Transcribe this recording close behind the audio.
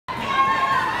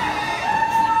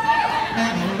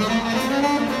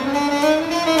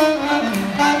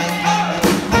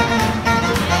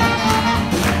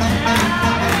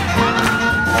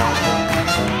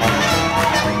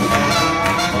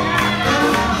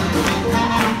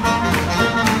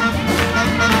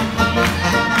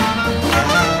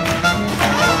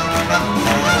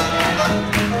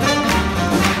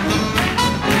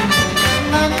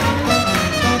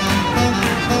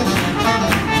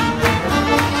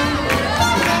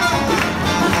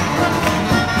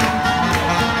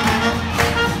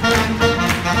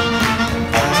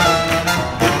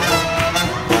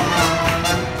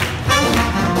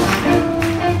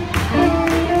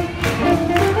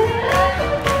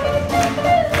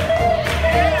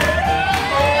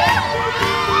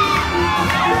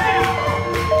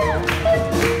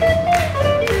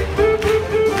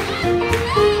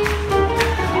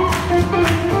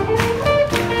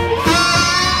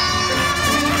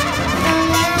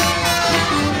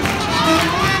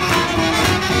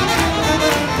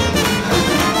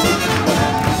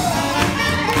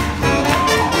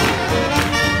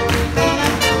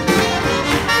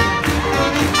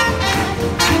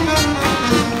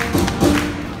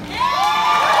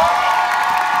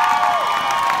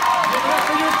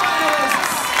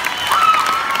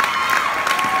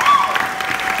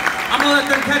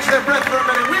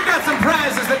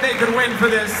could win for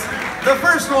this. The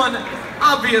first one,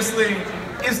 obviously,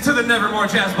 is to the Nevermore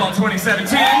Jazz Ball 2017.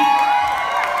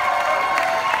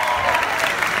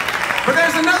 But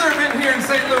there's another event here in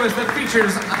St. Louis that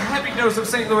features a heavy dose of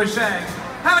St. Louis Shag.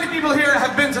 How many people here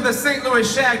have been to the St. Louis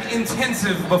Shag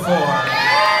Intensive before?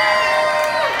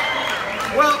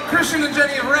 Well, Christian and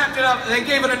Jenny have wrapped it up. They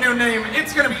gave it a new name.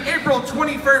 It's going to be April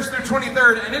 21st through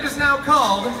 23rd, and it is now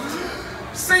called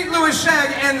St. Louis Shag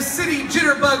and City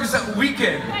Jitterbugs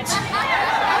Weekend.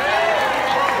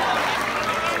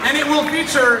 And it will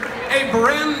feature a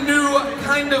brand new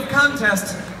kind of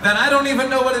contest that I don't even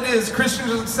know what it is. Christian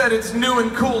just said it's new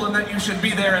and cool and that you should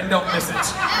be there and don't miss it.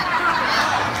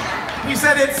 He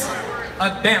said it's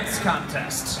a dance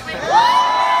contest.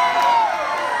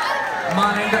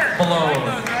 Mind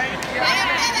blown.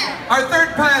 Our third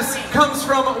pass comes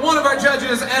from one of our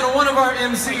judges and one of our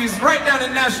MCs right down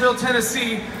in Nashville,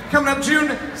 Tennessee, coming up June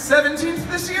 17th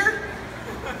this year?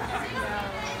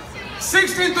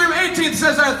 16th through 18th,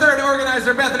 says our third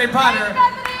organizer, Bethany Potter.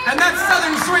 And that's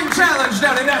Southern Swing Challenge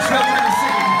down in Nashville,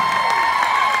 Tennessee.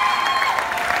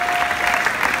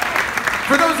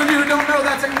 For those of you who don't know,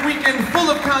 that's a weekend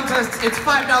full of contests. It's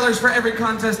 $5 for every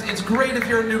contest. It's great if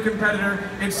you're a new competitor.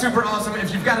 It's super awesome.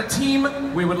 If you've got a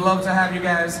team, we would love to have you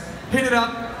guys. Hit it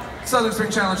up. Southern Swing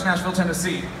Challenge, Nashville,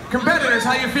 Tennessee. Competitors,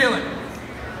 how you feeling?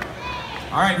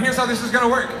 All right, here's how this is going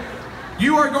to work.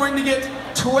 You are going to get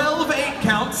 12 8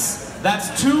 counts.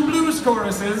 That's 2 blues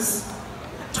choruses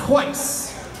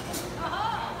twice.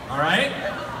 All right?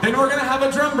 Then we're gonna have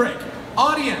a drum break.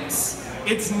 Audience,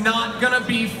 it's not gonna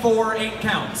be 4 8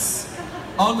 counts.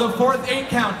 On the 4th 8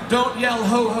 count, don't yell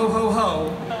ho ho ho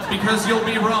ho, because you'll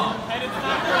be wrong.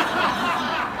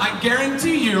 I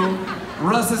guarantee you,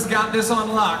 Russ has got this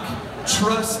on lock.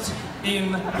 Trust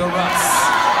in the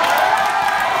Russ.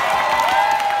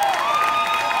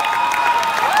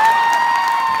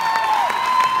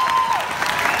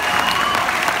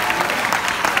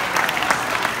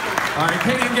 All right,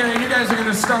 Katie and Gary, you guys are going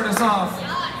to start us off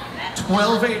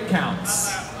 12 8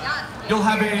 counts. You'll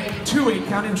have a 2 8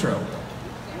 count intro.